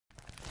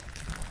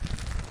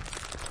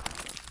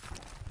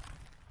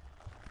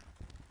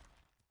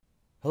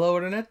Hello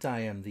Internet, I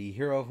am the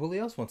Hero of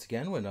Julios once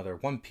again with another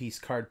One Piece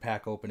card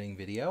pack opening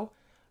video.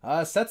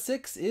 Set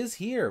 6 is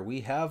here.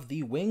 We have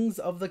the Wings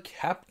of the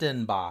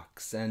Captain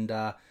box, and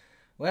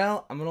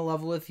well, I'm gonna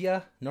level with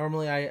you.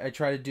 Normally I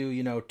try to do,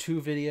 2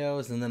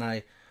 videos, and then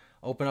I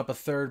open up a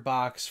third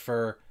box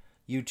for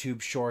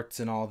YouTube shorts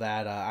and all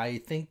that. I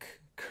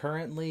think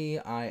currently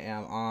I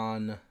am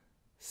on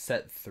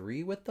set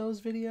 3 with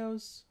those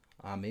videos,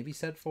 maybe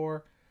set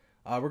 4.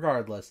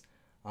 Regardless,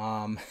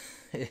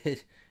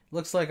 it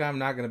looks like I'm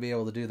not going to be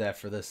able to do that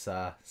for this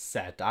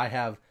set. I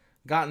have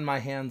gotten my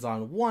hands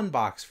on one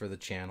box for the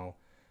channel,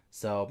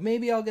 so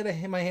maybe I'll get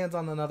my hands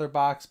on another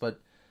box.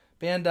 But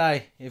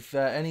Bandai, if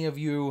any of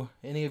your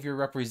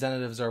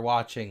representatives are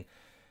watching,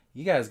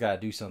 you guys got to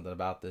do something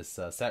about this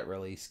set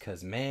release,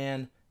 because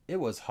man, it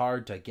was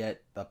hard to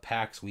get the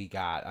packs we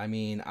got. I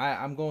mean,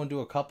 I'm going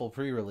to a couple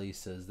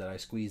pre-releases that I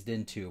squeezed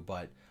into,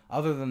 but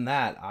other than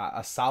that,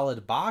 a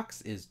solid box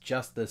is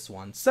just this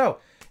one. So,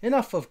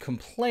 enough of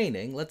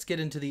complaining. Let's get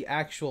into the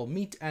actual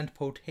meat and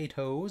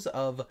potatoes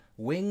of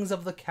Wings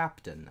of the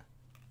Captain.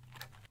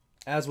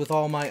 As with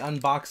all my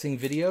unboxing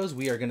videos,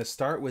 we are going to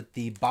start with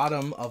the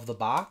bottom of the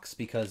box,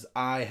 because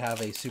I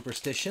have a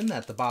superstition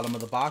that the bottom of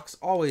the box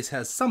always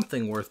has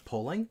something worth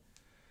pulling.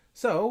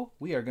 So,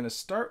 we are going to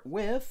start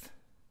with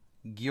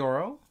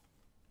Gyoro,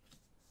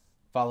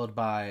 followed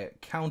by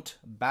Count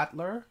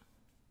Battler,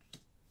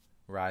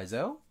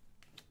 Raizo,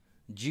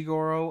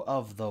 Jigoro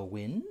of the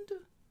Wind,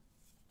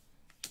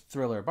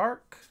 Thriller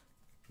Bark,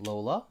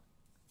 Lola,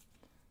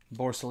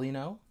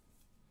 Borsalino,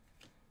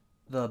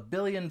 the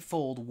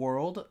Billionfold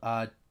World,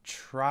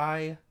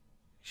 Trilocosm?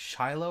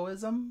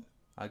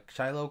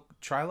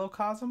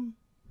 Trilocosm?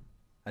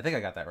 I think I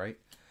got that right.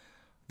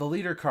 The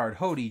leader card,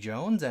 Hody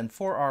Jones, and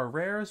for our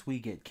rares, we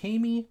get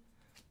Kami,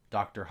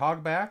 Dr.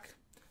 Hogback,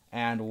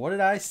 and what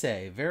did I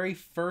say? Very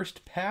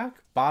first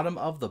pack, bottom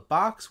of the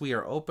box, we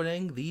are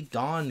opening the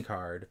Dawn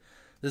card.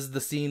 This is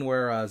the scene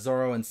where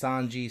Zoro and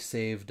Sanji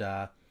saved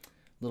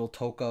little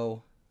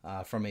Toko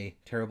from a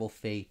terrible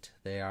fate.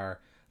 They are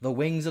the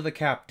Wings of the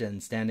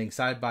Captain standing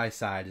side by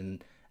side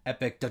in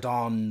epic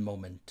Dawn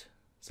moment.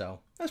 So,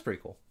 that's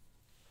pretty cool.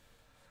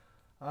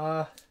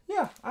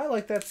 Yeah, I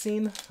like that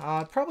scene.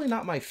 Probably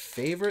not my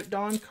favorite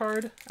Dawn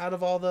card out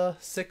of all the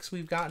 6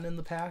 we've gotten in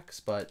the packs,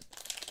 but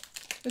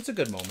it's a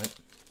good moment.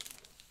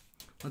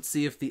 Let's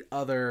see if the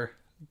other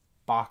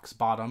box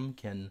bottom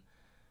can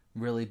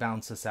really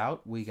bounce us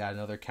out. We got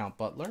another Count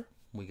Butler.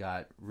 We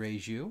got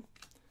Reiju,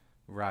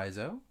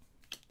 Raizo,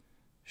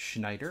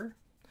 Schneider.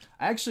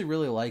 I actually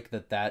really like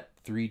that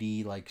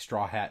 3D like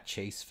Straw Hat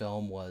Chase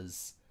film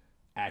was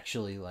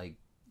actually like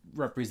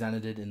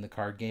represented in the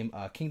card game.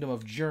 Kingdom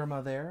of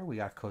Germa there. We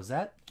got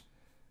Cosette,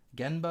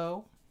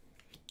 Genbo,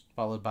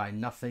 followed by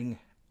Nothing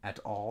at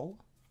All.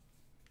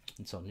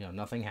 And so,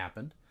 nothing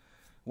happened.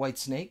 White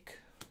Snake,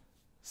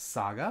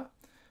 Saga,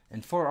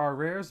 and for our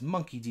rares,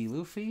 Monkey D.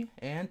 Luffy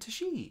and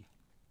Tashigi.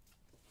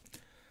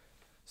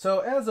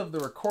 So as of the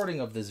recording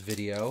of this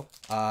video,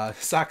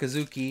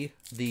 Sakazuki,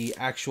 the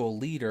actual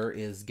leader,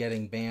 is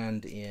getting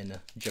banned in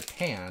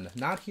Japan.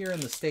 Not here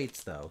in the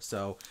States, though.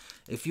 So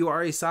if you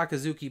are a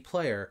Sakazuki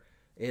player,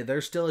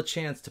 there's still a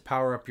chance to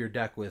power up your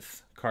deck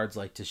with cards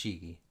like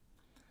Tashigi.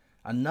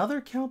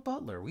 Another Count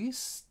Butler.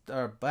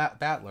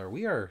 Battler.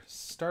 We are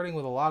starting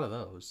with a lot of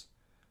those.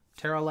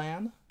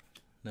 Terralan.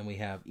 Then we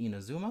have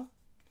Inazuma.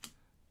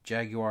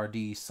 Jaguar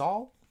D.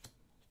 Saul.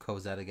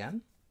 Cosette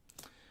again.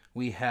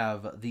 We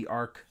have the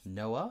Arc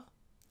Noah,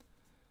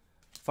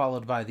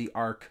 followed by the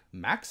Arc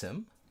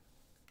Maxim.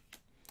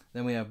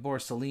 Then we have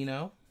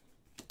Borsalino,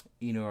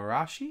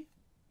 Inuarashi.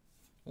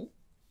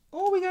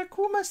 Oh, we got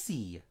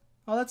Kumasi.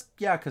 Oh, that's,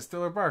 yeah, because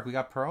Thriller Bark, we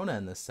got Perona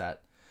in this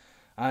set.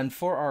 And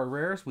for our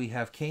rares, we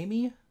have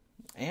Kami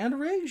and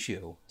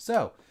Reiju.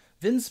 So,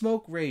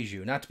 Vinsmoke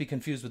Reiju, not to be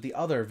confused with the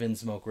other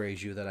Vinsmoke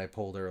Reiju that I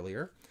pulled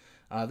earlier.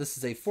 This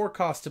is a 4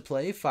 cost to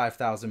play,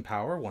 5,000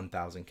 power,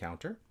 1,000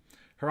 counter.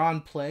 Her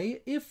on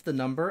play if the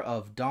number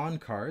of Dawn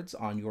cards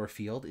on your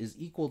field is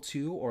equal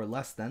to or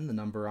less than the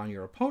number on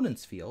your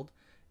opponent's field,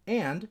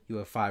 and you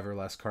have 5 or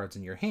less cards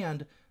in your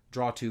hand,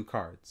 draw 2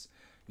 cards.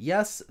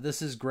 Yes,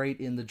 this is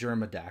great in the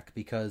Germa deck,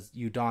 because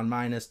you Dawn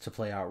minus to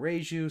play out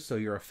Reiju, so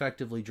you're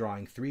effectively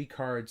drawing 3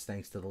 cards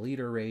thanks to the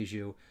leader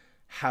Reiju.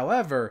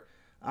 However,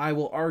 I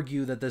will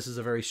argue that this is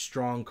a very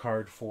strong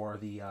card for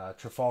the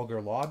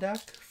Trafalgar Law deck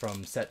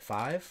from set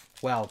 5.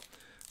 Well,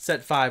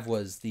 set 5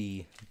 was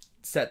the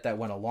set that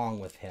went along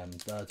with him.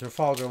 The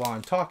Trafalgar Law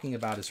I'm talking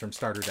about is from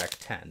starter deck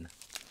 10.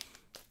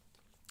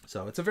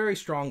 So it's a very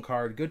strong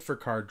card, good for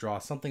card draw,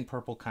 something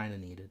purple kind of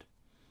needed.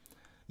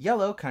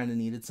 Yellow kind of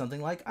needed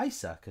something like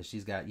Isa, because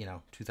she's got,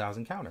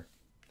 2,000 counter.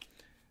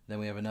 Then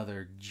we have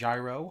another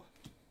Gyro,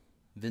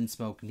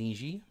 Vinsmoke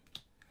Niji,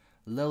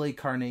 Lily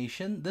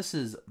Carnation. This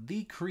is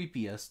the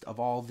creepiest of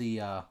all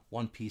the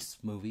One Piece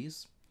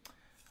movies.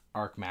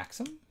 Arc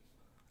Maxim,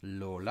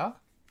 Lola,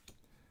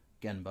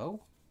 Genbo,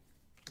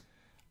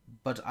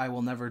 But I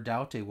Will Never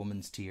Doubt a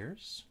Woman's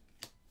Tears,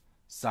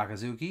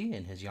 Sakazuki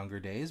in his younger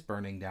days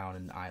burning down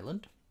an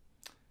island.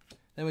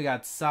 Then we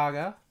got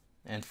Saga,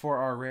 And for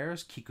our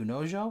rares,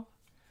 Kikunojo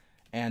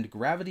and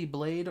Gravity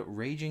Blade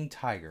Raging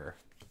Tiger,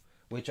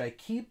 which I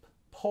keep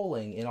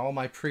pulling in all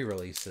my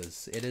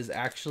pre-releases. It is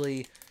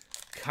actually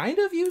kind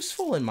of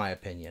useful in my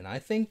opinion. I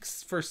think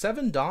for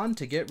 7 Dawn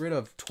to get rid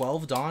of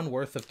 12 Dawn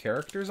worth of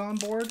characters on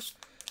board,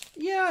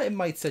 yeah, it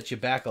might set you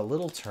back a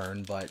little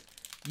turn, but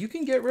you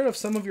can get rid of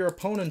some of your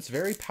opponent's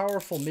very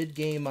powerful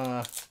mid-game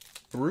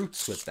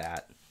brutes with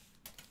that.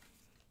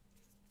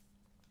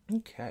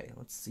 Okay,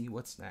 let's see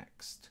what's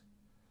next.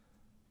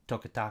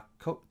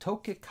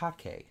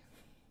 Tokikake.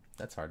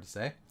 That's hard to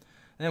say.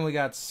 Then we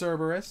got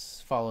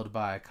Cerberus, followed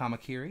by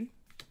Kamakiri,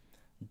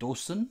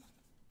 Dosun,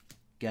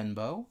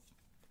 Genbo,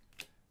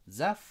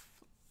 Zeph,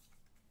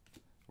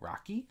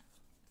 Rocky,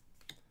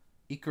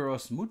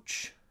 Ikaros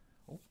Much,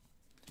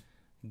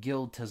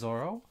 Guild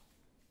Tesoro,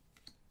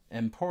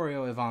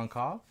 Emporio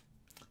Ivankov,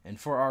 and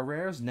for our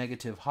rares,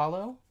 Negative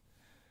Hollow,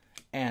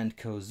 and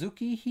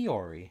Kozuki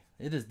Hiyori.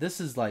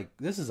 This is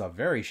a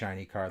very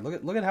shiny card.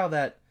 Look at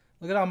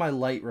how my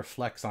light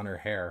reflects on her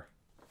hair.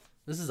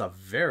 This is a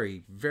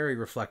very, very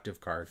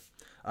reflective card.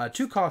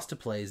 2 cost to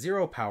play,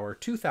 0 power,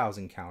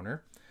 2000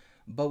 counter.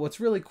 But what's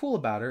really cool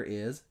about her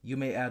is you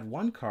may add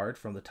 1 card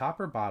from the top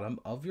or bottom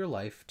of your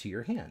life to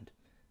your hand.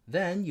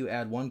 Then you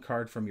add 1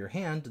 card from your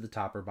hand to the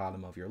top or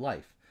bottom of your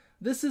life.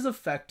 This is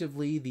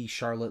effectively the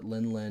Charlotte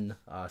Linlin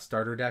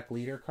starter deck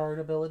leader card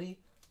ability,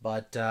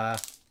 but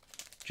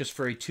just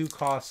for a 2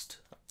 cost.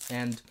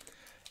 And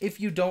if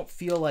you don't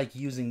feel like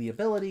using the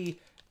ability,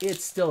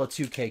 it's still a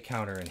 2k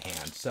counter in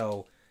hand.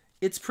 So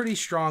it's pretty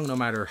strong no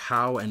matter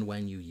how and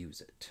when you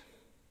use it.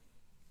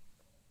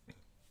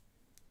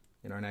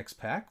 In our next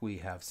pack, we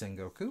have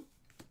Sengoku,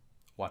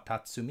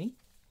 Watatsumi,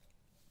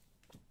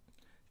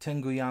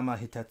 Tenguyama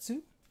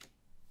Hitetsu,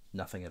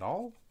 Nothing at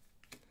All,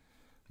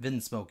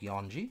 Vinsmoke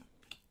Yonji,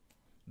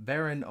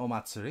 Baron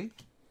Omatsuri,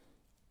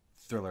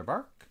 Thriller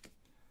Bark,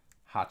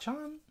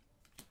 Hachan,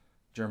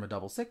 Germa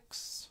Double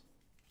Six,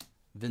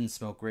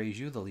 Vinsmoke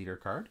Reiju, the leader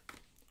card.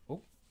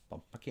 Oh,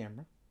 bump my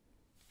camera.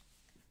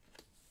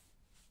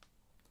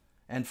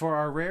 And for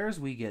our rares,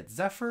 we get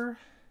Zephyr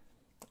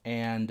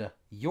and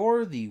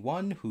You're the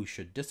One Who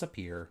Should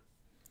Disappear.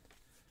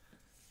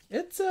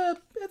 It's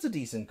a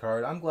decent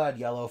card. I'm glad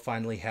yellow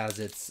finally has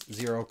its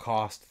 0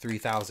 cost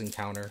 3000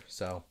 counter,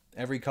 so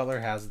every color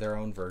has their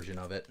own version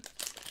of it.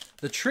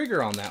 The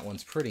trigger on that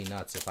one's pretty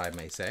nuts, if I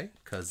may say,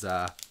 because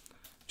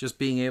just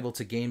being able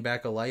to gain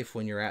back a life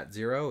when you're at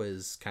 0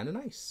 is kind of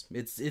nice.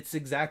 It's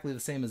exactly the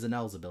same as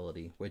Enel's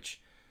ability,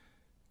 which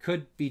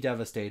could be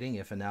devastating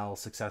if Enel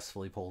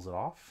successfully pulls it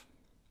off.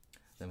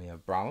 Then we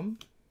have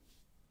Braum,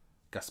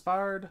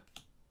 Gaspard,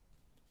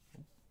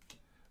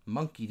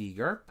 Monkey D.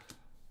 Garp,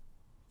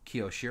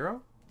 Kiyoshiro,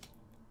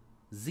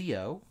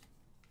 Zio,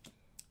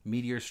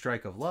 Meteor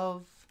Strike of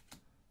Love,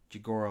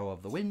 Jigoro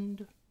of the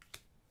Wind,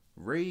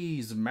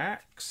 Raise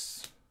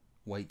Max,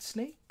 White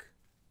Snake,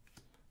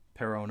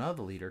 Perona,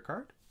 the leader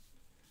card,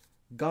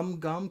 Gum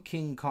Gum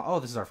King Kong, oh,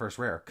 this is our first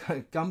rare,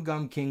 Gum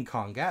Gum King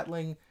Kong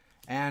Gatling,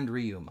 and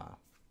Ryuma.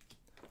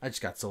 I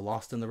just got so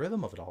lost in the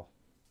rhythm of it all.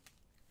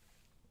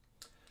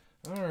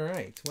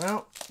 Alright,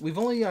 well, we've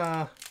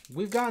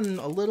gotten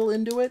a little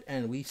into it,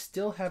 and we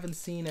still haven't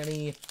seen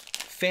any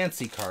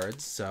fancy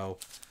cards, so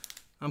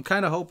I'm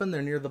kind of hoping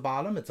they're near the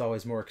bottom. It's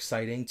always more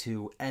exciting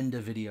to end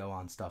a video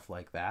on stuff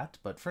like that,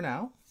 but for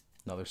now,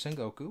 another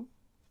Sengoku,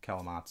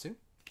 Kawamatsu,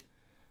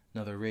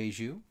 another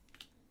Reiju,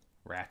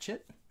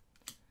 Ratchet,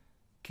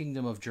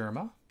 Kingdom of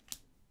Germa,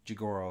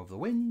 Jigoro of the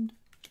Wind,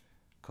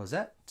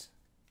 Cosette,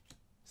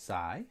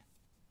 Sai,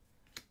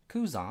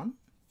 Kuzan,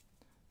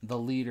 the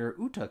leader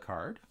Uta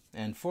card,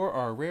 and for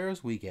our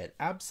rares we get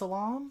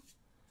Absalom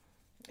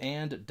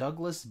and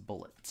Douglas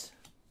Bullet.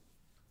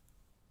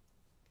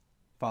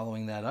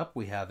 Following that up,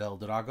 we have El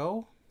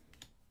Drago,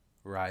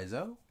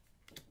 Raizo,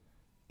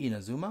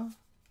 Inazuma,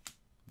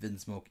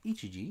 Vinsmoke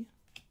Ichiji,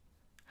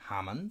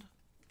 Hammond,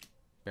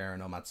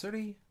 Baron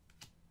Omatsuri,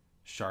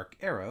 Shark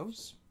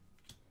Arrows,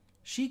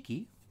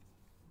 Shiki,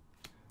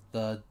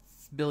 the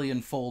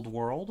Billionfold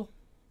World,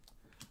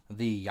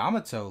 the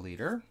Yamato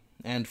leader,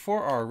 and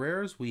for our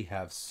rares we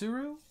have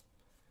Suru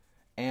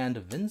and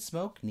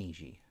Vinsmoke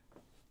Niji.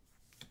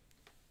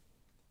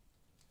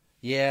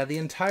 Yeah, the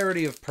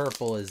entirety of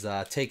purple is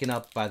taken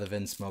up by the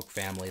Vinsmoke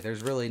family.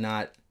 There's really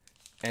not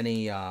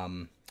any,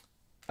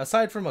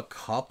 aside from a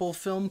couple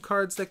film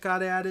cards that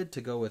got added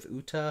to go with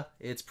Uta,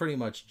 it's pretty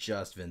much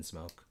just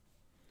Vinsmoke.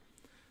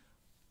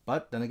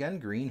 But then again,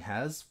 green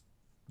has,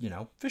 you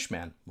know,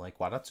 Fishman, like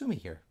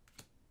Watatsumi here.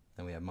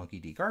 Then we have Monkey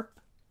D. Garp,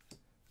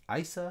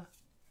 Isa,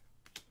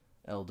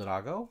 El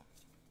Drago,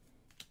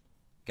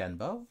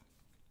 Genbo,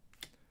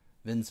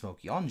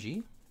 Vinsmoke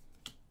Yonji,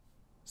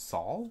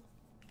 Saul.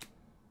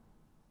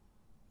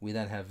 We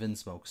then have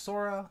Vinsmoke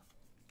Sora,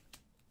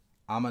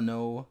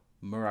 Amano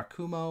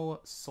Murakumo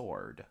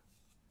Sword.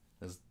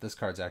 This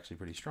card's actually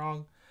pretty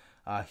strong.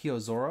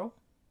 Hyozo,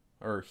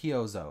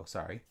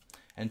 sorry.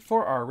 And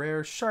for our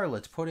rare,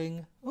 Charlotte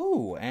Pudding,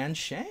 ooh, and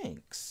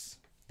Shanks,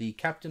 the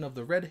captain of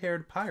the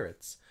red-haired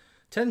pirates.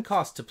 10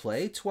 cost to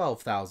play,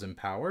 12,000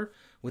 power,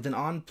 with an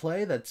on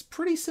play that's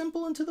pretty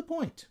simple and to the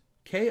point.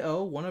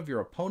 KO one of your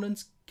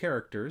opponent's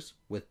characters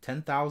with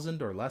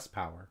 10,000 or less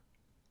power.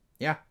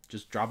 Yeah,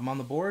 just drop them on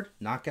the board,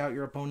 knock out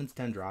your opponent's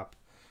 10 drop.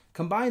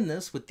 Combine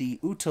this with the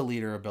Uta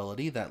leader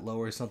ability that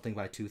lowers something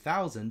by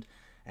 2,000,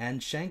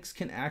 and Shanks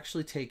can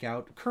actually take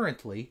out,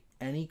 currently,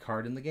 any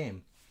card in the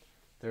game.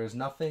 There's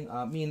nothing,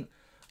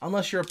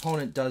 unless your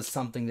opponent does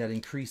something that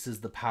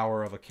increases the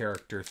power of a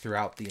character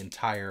throughout the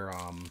entire,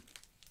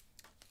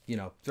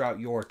 throughout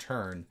your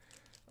turn.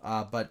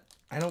 But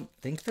I don't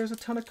think there's a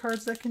ton of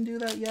cards that can do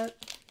that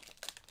yet.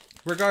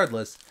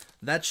 Regardless,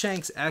 that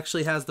Shanks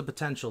actually has the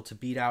potential to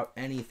beat out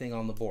anything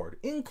on the board,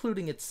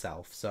 including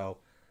itself, so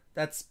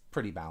that's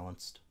pretty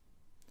balanced.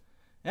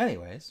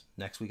 Anyways,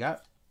 next we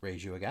got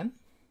Reiju again,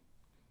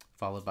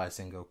 followed by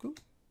Sengoku.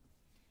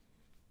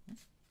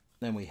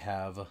 Then we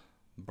have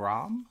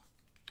Braum,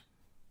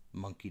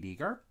 Monkey D.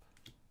 Garp,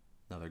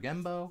 another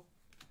Genbo,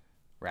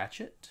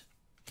 Ratchet,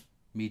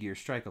 Meteor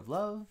Strike of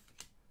Love,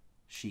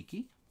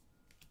 Shiki,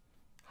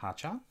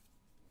 Hachan,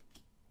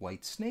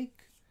 White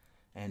Snake,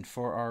 and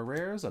for our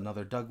rares,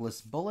 another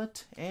Douglas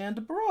Bullet,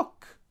 and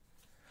Brook.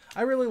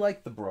 I really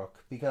like the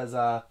Brook because,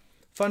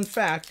 fun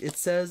fact, it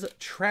says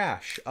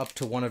trash up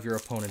to one of your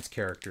opponent's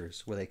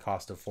characters with a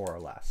cost of 4 or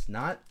less.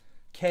 Not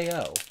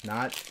KO,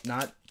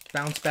 not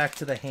bounce back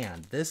to the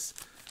hand. This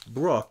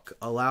Brook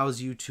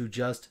allows you to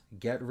just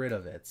get rid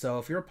of it. So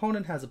if your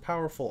opponent has a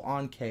powerful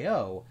on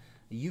KO,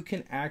 you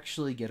can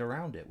actually get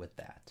around it with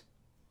that.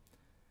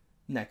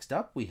 Next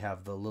up, we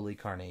have the Lily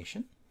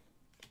Carnation,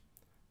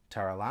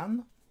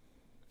 Taralan,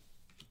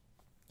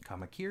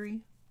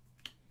 Kamakiri,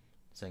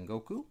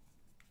 Sengoku,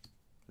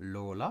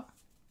 Lola,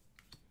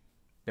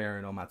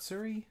 Baron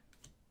Omatsuri,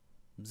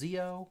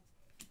 Zio,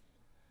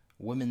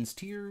 Women's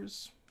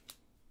Tears,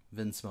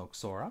 Vinsmoke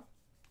Sora,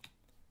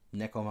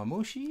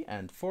 Nekomamushi,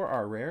 and for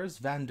our rares,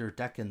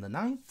 Vanderdecken the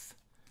Ninth,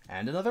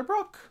 and another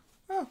Brook.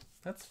 Oh,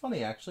 that's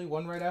funny, actually.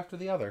 One right after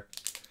the other.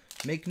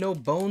 Make no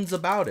bones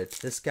about it.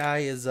 This guy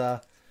is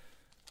a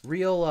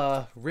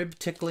real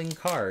rib-tickling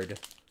card.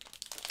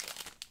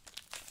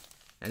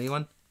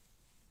 Anyone?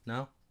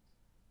 No?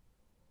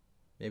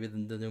 Maybe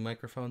the new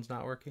microphone's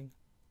not working?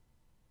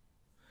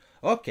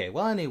 Okay,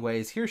 well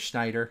anyways, here's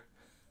Schneider,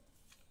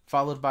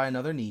 followed by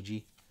another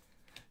Niji.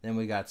 Then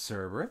we got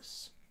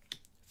Cerberus,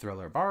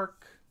 Thriller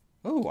Bark,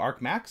 oh,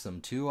 Arc Maxim,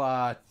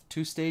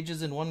 two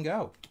stages in one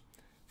go.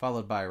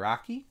 Followed by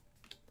Rocky,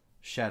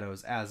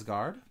 Shadows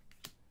Asgard,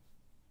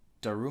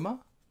 Daruma,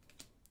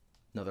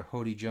 another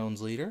Hody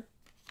Jones leader,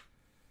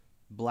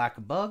 Black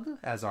Bug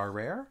as our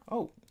rare.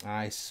 Oh,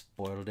 I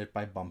spoiled it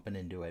by bumping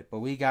into it. But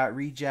we got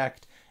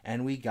Reject,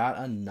 and we got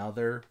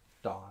another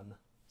Dawn.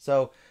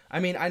 So, I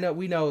mean,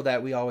 we know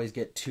that we always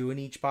get 2 in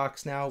each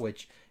box now,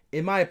 which,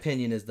 in my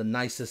opinion, is the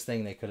nicest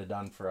thing they could have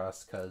done for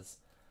us, because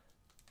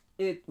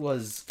it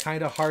was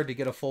kind of hard to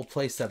get a full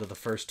playset of the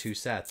first 2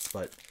 sets,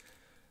 but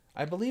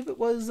I believe it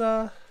was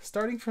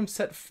starting from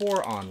set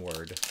 4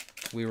 onward,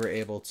 we were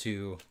able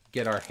to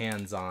get our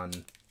hands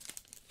on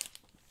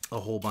a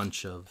whole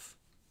bunch of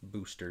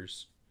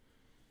boosters.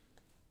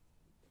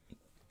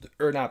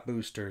 Or not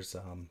boosters,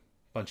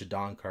 bunch of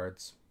Dawn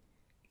cards.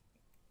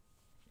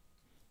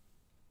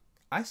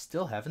 I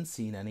still haven't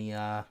seen any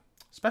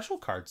special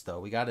cards, though.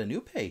 We got a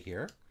Nupe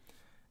here,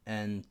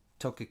 and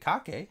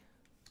Tokikake.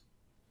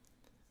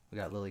 We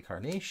got Lily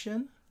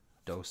Carnation,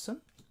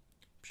 Dosen,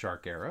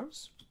 Shark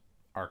Arrows,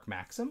 Arc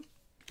Maxim,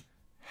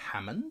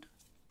 Hammond,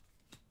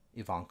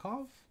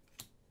 Ivankov,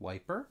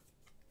 Wiper.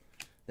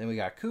 Then we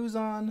got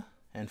Kuzan,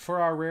 and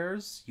for our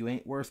rares, You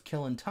Ain't Worth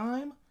Killing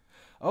Time.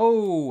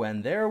 Oh,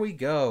 and there we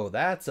go.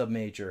 That's a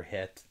major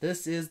hit.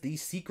 This is the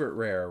secret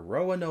rare,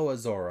 Roanoa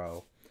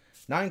Zoro.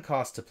 9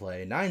 cost to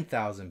play,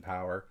 9,000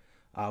 power,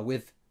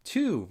 with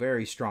 2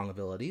 very strong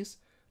abilities.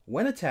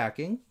 When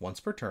attacking, once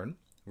per turn,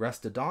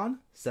 rest a Dawn,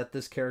 set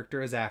this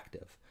character as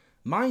active.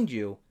 Mind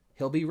you,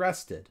 he'll be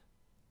rested,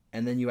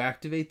 and then you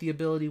activate the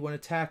ability when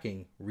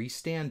attacking,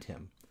 restand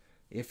him.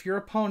 If your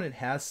opponent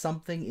has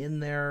something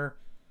in their,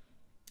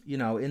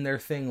 in their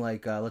thing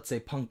like, let's say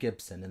Punk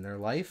Gibson in their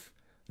life,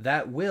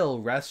 that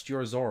will rest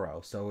your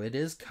Zoro, so it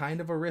is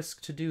kind of a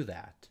risk to do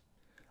that.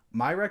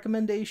 My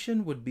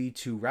recommendation would be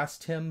to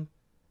rest him,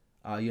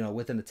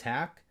 with an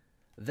attack,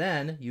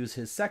 then use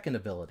his second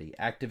ability,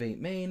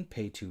 activate main,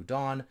 pay 2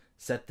 Dawn,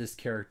 set this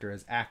character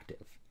as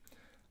active.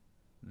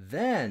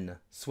 Then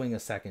swing a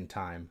second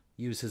time,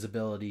 use his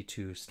ability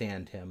to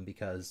stand him,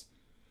 because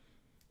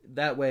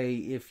that way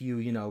if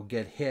you,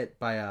 get hit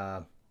by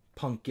a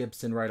Punk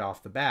Gibson right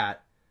off the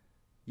bat,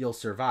 you'll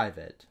survive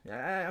it.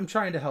 I'm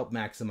trying to help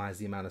maximize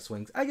the amount of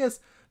swings. I guess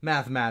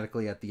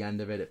mathematically at the end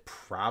of it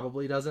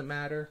probably doesn't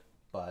matter,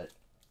 but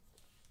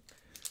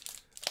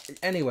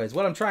anyways,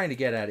 what I'm trying to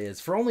get at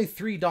is, for only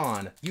 3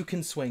 Dawn, you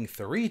can swing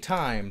 3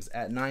 times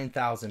at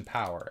 9,000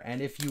 power.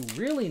 And if you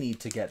really need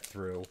to get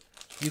through,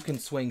 you can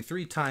swing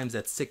 3 times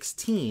at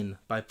 16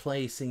 by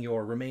placing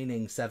your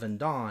remaining 7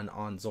 Dawn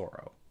on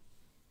Zoro.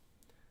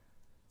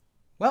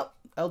 Well,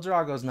 El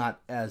Drago's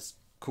not as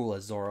cool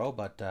as Zoro,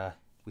 but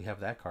we have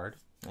that card.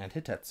 and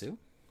Hitetsu,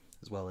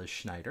 as well as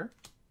Schneider,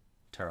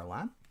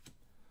 Teralan,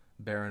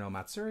 Baron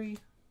Matsuri,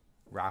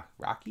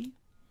 Raki,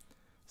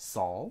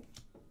 Saul,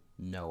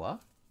 Noah,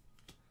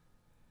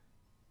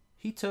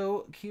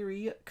 Hito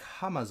Kiri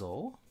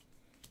Kamazo,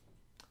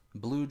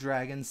 Blue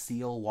Dragon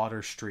Seal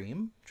Water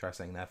Stream, try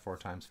saying that 4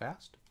 times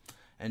fast,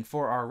 and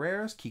for our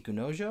rares,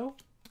 Kikunojo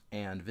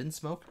and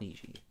Vinsmoke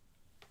Niji.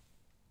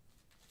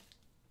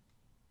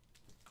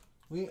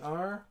 We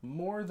are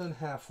more than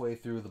halfway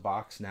through the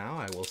box now,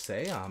 I will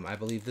say. I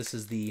believe this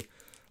is the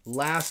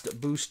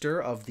last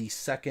booster of the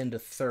second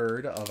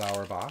third of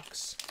our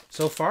box.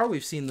 So far,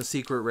 we've seen the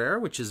secret rare,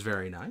 which is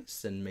very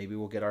nice, and maybe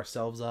we'll get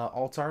ourselves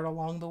alt art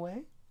along the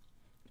way.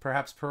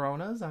 Perhaps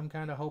Peronas, I'm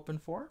kind of hoping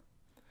for.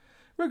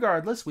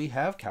 Regardless, we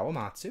have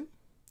Kawamatsu,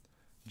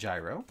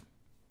 Gyro,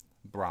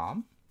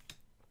 Braum,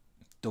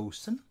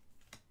 Dosen,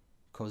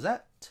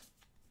 Cosette,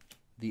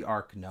 the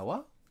Arc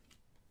Noah,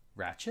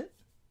 Ratchet,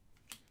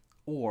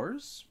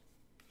 Oars,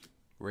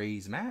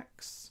 Raise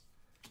Max,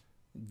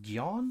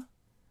 Gion,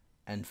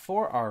 and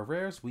for our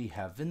rares we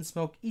have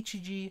Vinsmoke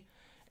Ichiji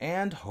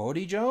and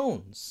Hody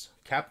Jones,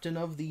 captain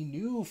of the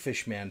new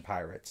Fishman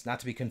Pirates, not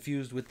to be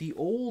confused with the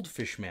old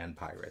Fishman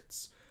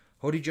Pirates.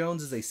 Hody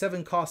Jones is a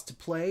 7 cost to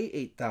play,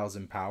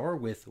 8,000 power,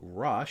 with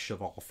Rush,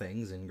 of all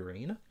things, in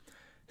green.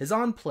 His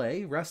on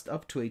play, rest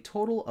up to a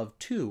total of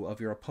 2 of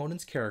your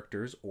opponent's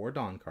characters or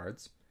Dawn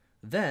cards.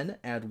 Then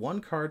add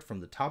 1 card from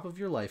the top of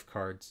your life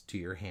cards to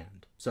your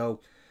hand.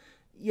 So,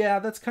 yeah,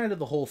 that's kind of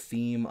the whole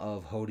theme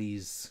of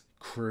Hody's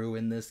crew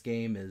in this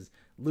game, is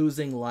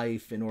losing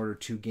life in order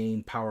to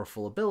gain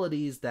powerful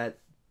abilities that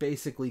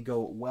basically go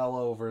well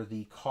over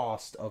the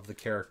cost of the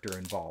character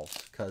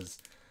involved. Because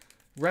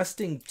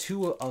resting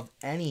 2 of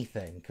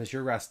anything, because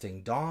you're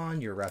resting Dawn,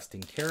 you're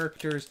resting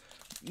characters,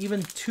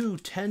 even 2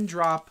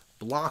 10-drop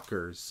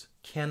blockers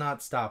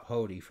cannot stop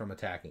Hody from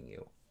attacking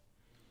you.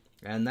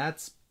 And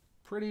that's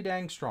pretty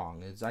dang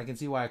strong. I can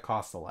see why it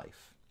costs a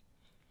life.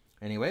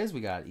 Anyways,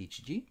 we got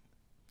Ichiji,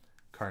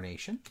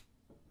 Carnation,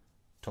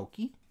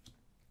 Toki,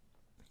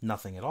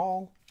 Nothing at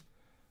All,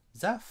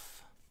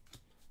 Zeph,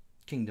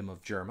 Kingdom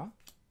of Germa,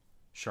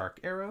 Shark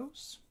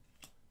Arrows,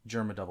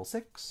 Germa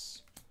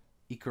 66,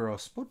 Ikuro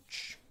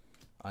Spuch,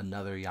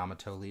 another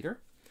Yamato leader,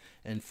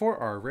 and for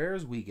our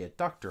rares we get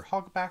Dr.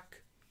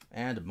 Hogback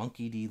and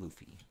Monkey D.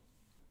 Luffy.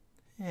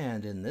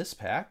 And in this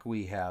pack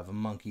we have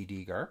Monkey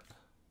D. Garp,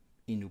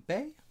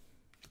 Inupe,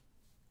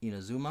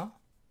 Inazuma,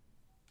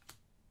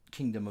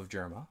 Kingdom of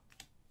Germa,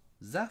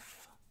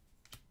 Zeph,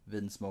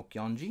 Vinsmoke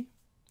Yonji,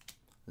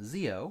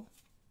 Zio,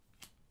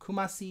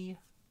 Kumasi,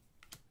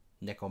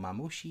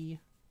 Nekomamushi,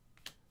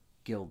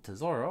 Guild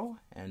Tesoro,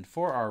 and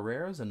for our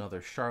rares,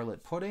 another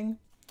Charlotte Pudding,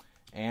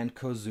 and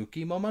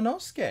Kozuki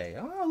Momonosuke.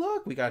 Oh,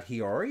 look, we got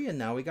Hiyori, and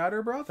now we got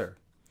her brother.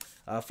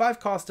 5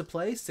 cost to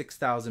play,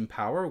 6,000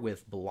 power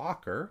with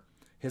Blocker.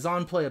 His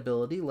on-play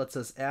ability lets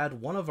us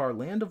add one of our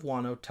Land of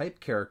Wano type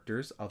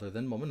characters, other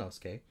than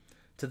Momonosuke,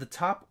 to the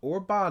top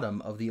or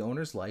bottom of the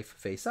owner's life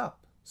face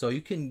up. So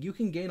you can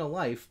gain a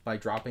life by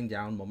dropping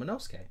down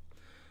Momonosuke.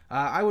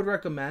 I would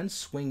recommend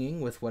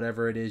swinging with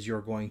whatever it is you're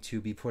going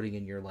to be putting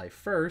in your life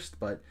first,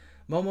 but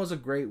Momo's a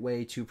great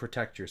way to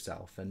protect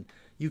yourself. And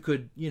you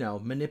could,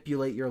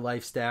 manipulate your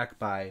life stack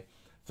by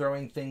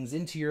throwing things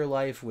into your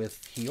life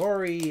with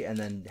Hiyori and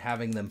then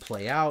having them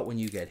play out when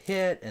you get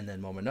hit, and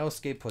then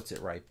Momonosuke puts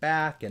it right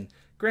back. And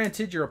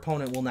granted, your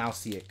opponent will now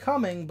see it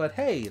coming, but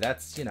hey,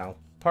 that's,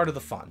 part of the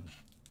fun.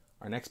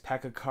 Our next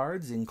pack of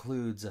cards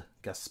includes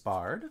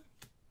Gaspard,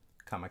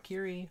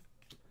 Kamakiri,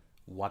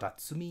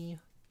 Wadatsumi,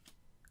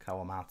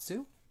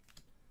 Kawamatsu,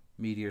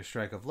 Meteor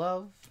Strike of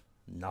Love,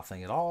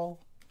 Nothing at All.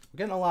 We're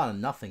getting a lot of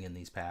nothing in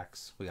these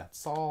packs. We got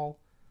Saul,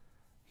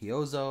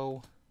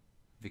 Hyozo,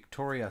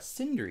 Victoria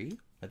Sindri.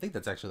 I think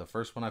that's actually the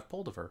first one I've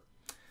pulled of her.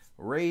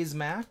 Raise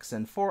Max,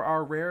 and for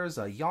our rares,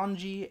 a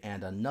Yonji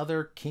and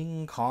another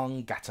King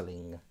Kong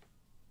Gatling.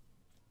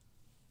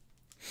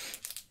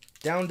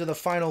 Down to the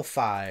final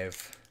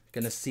 5.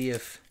 Gonna see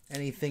if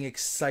anything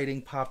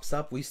exciting pops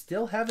up. We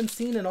still haven't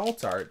seen an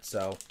alt art,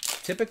 so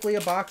typically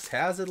a box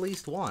has at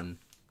least one.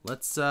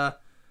 Let's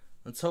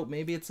hope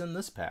maybe it's in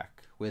this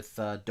pack, with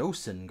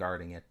Dosen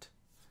guarding it.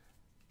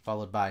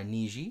 Followed by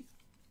Niji,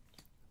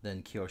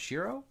 then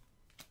Kyoshiro,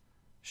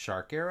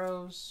 Shark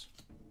Arrows,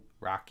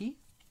 Rocky,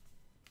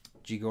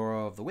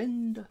 Jigoro of the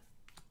Wind,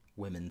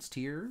 Women's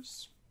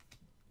Tears,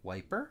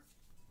 Wiper,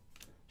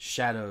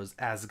 Shadows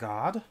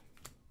Asgard,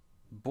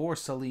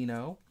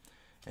 Borsalino,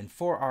 and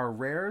for our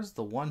rares,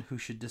 the one who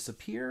should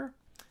disappear,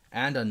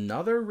 and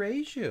another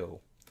Reiju.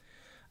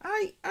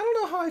 I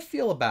don't know how I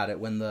feel about it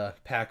when the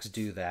packs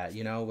do that,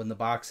 when the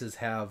boxes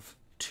have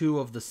 2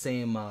 of the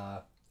same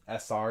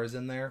SRs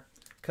in there.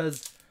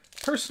 Because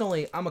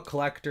personally, I'm a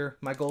collector.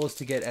 My goal is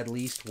to get at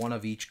least one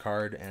of each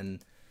card,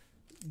 and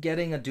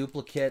getting a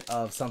duplicate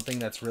of something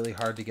that's really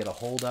hard to get a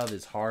hold of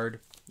is hard.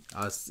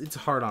 It's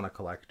hard on a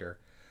collector.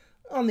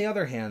 On the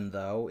other hand,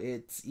 though,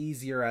 it's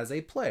easier as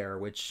a player,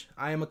 which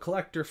I am a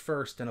collector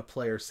first and a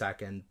player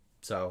second,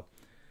 so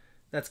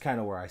that's kind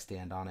of where I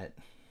stand on it.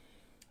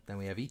 Then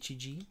we have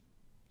Ichiji,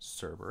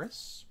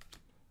 Cerberus,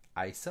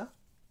 Isa,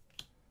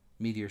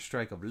 Meteor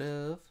Strike of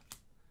Love,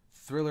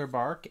 Thriller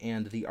Bark,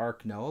 and the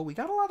Ark Noah. We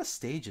got a lot of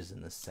stages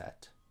in this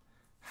set.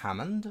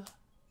 Hammond,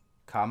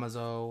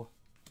 Kamazo,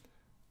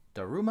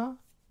 Daruma,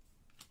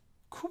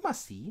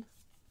 Kumasi,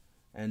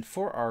 and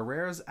for our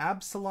rares,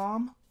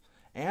 Absalom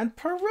and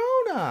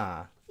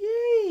Perona.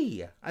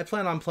 Yay! I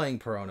plan on playing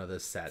Perona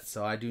this set,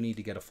 so I do need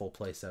to get a full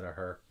play set of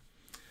her.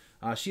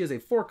 She is a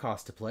 4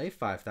 cost to play,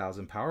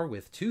 5,000 power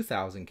with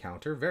 2,000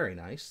 counter. Very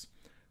nice.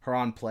 Her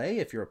on play,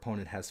 if your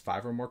opponent has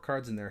 5 or more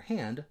cards in their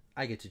hand,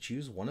 I get to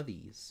choose one of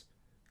these.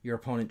 Your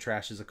opponent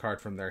trashes a card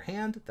from their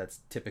hand. That's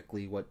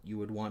typically what you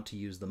would want to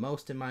use the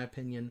most, in my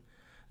opinion.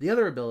 The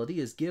other ability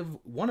is give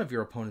one of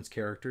your opponent's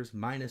characters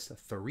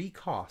 -3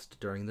 cost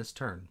during this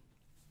turn.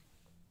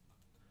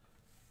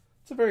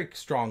 It's a very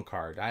strong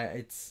card.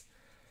 It's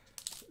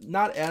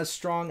not as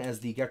strong as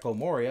the Gecko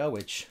Moria,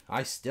 which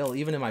I still,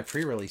 even in my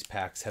pre-release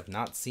packs, have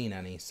not seen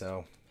any.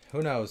 So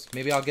who knows?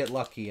 Maybe I'll get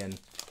lucky and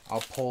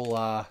I'll pull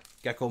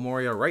Gecko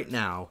Moria right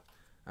now.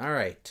 All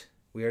right,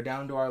 we are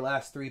down to our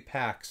last 3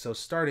 packs. So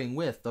starting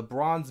with the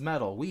bronze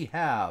medal, we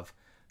have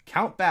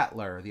Count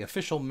Battler, the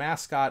official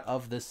mascot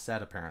of this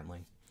set,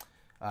 apparently.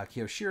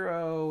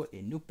 Kiyoshiro,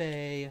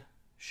 Inupe,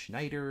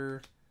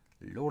 Schneider,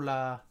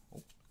 Lola,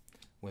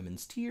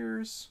 Women's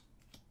Tears,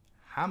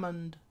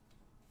 Hammond,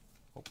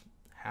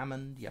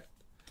 yep,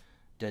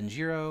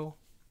 Denjiro,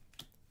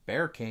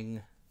 Bear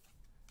King,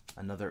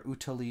 another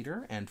Uta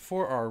leader, and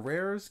for our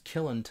rares,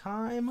 Killin'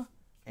 Time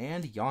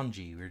and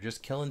Yonji. We're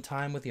just killing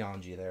time with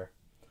Yonji there.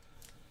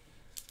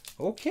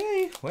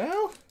 Okay,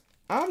 well,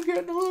 I'm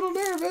getting a little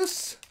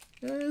nervous.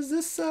 Is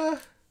this, am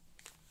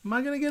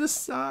I gonna get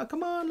a,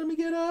 come on, let me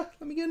get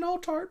an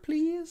alt art,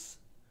 please.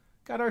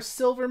 Got our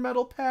silver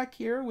medal pack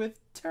here with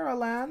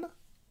Teralan,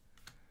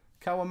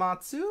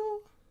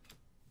 Kawamatsu,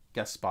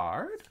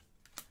 Gaspard,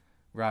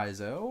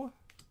 Raizo,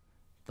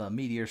 the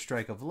Meteor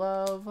Strike of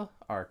Love,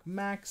 Arc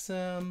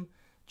Maxim,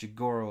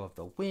 Jigoro of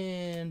the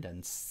Wind,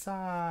 and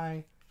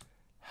Sakazuki,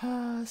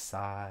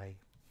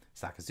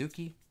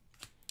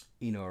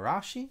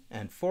 Inuarashi,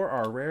 and for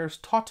our rares,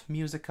 Tot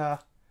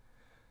Musica.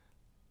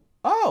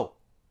 Oh!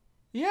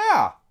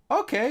 Yeah!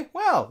 Okay,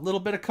 well, a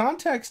little bit of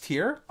context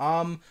here.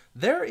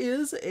 There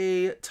is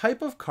a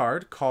type of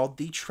card called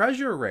the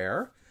Treasure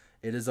Rare.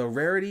 It is a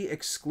rarity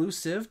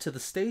exclusive to the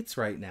States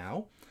right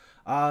now.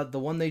 The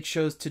one they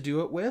chose to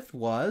do it with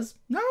was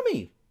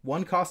Nami.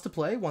 1 cost to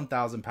play,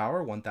 1,000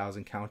 power,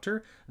 1,000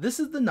 counter. This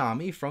is the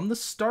Nami from the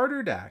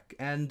starter deck.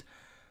 And,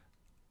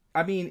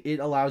 I mean, it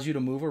allows you to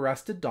move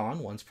Arrested Dawn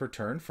once per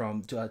turn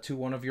from to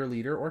one of your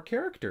leader or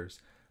characters.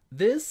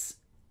 This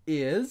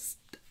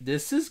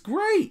is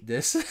great.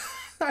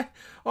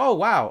 Oh,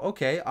 wow.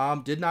 Okay.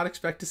 Did not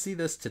expect to see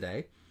this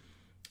today.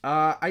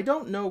 I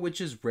don't know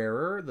which is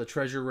rarer, the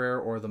Treasure Rare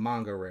or the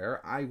Manga Rare.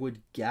 I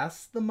would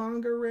guess the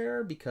Manga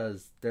Rare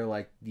because they're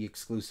like the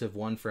exclusive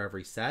one for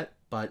every set,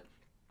 but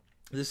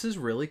this is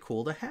really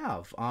cool to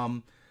have.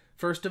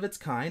 First of its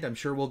kind. I'm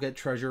sure we'll get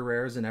Treasure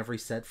Rares in every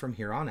set from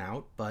here on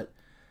out, but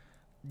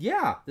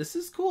yeah, this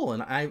is cool.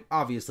 And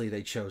obviously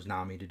they chose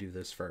Nami to do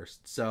this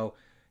first. So,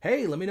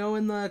 hey, let me know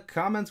in the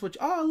comments which,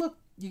 oh, look,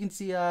 you can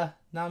see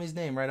Nami's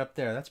name right up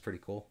there. That's pretty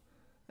cool.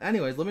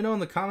 Anyways, let me know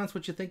in the comments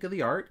what you think of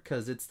the art,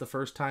 because it's the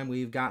first time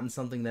we've gotten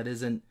something that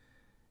isn't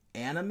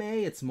anime.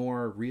 It's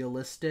more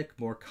realistic,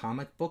 more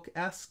comic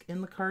book-esque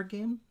in the card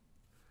game.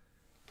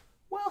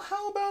 Well,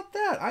 how about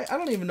that? I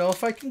don't even know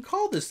if I can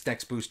call this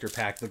next booster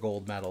pack the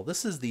gold medal.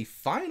 This is the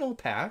final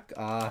pack.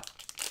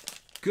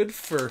 Good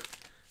for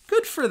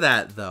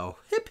that, though.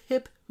 Hip,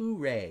 hip,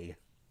 hooray.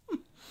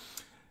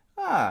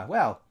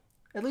 Well,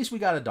 at least we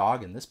got a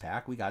dog in this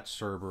pack. We got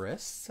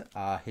Cerberus,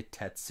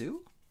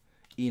 Hitetsu,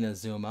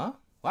 Inazuma.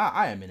 Wow,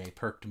 I am in a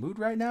perked mood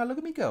right now. Look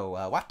at me go.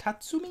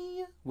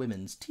 Watatsumi,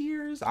 Women's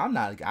Tears. I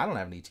don't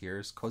have any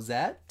tears.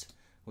 Cosette.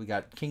 We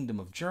got Kingdom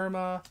of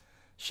Germa,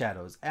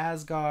 Shadows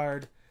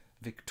Asgard,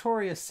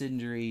 Victoria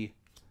Sindri,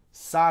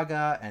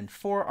 Saga, and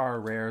for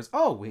our rares,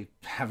 oh, we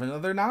have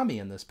another Nami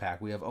in this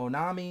pack. We have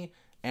Onami,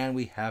 and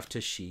we have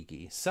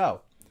Tashigi.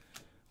 So,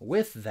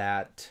 with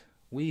that,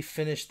 we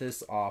finish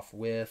this off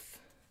with,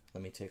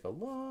 let me take a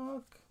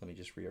look. Let me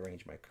just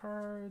rearrange my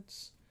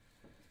cards.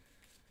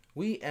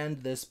 We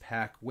end this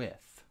pack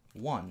with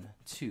 1,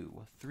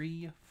 2,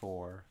 3,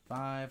 4,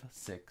 5,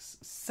 6,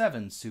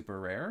 7 super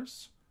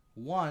rares,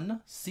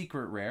 1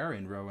 secret rare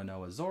in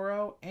Roanoa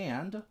Zoro,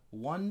 and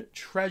 1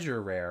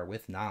 treasure rare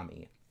with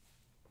Nami.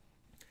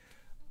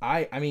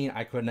 I mean,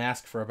 I couldn't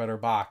ask for a better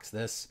box.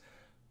 This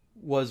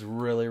was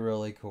really,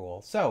 really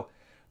cool. So,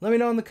 let me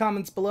know in the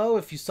comments below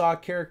if you saw a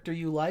character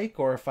you like,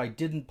 or if I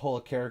didn't pull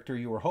a character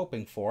you were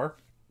hoping for.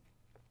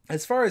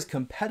 As far as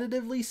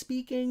competitively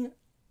speaking,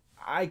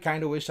 I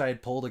kind of wish I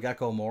had pulled a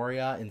Gecko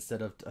Moria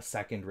instead of a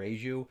second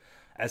Reiju.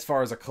 As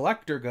far as a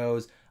collector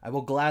goes, I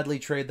will gladly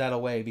trade that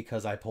away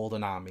because I pulled a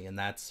Nami, and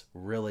that's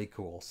really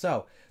cool.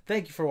 So,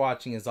 thank you for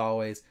watching as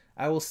always.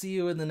 I will see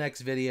you in the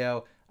next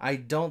video. I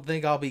don't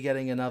think I'll be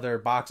getting another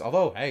box,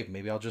 although, hey,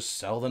 maybe I'll just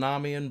sell the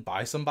Nami and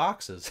buy some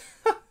boxes.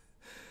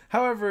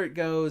 However it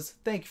goes,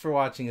 thank you for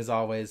watching as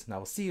always, and I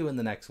will see you in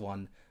the next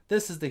one.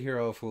 This is the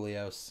Hero of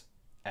Julios,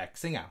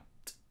 Xing out.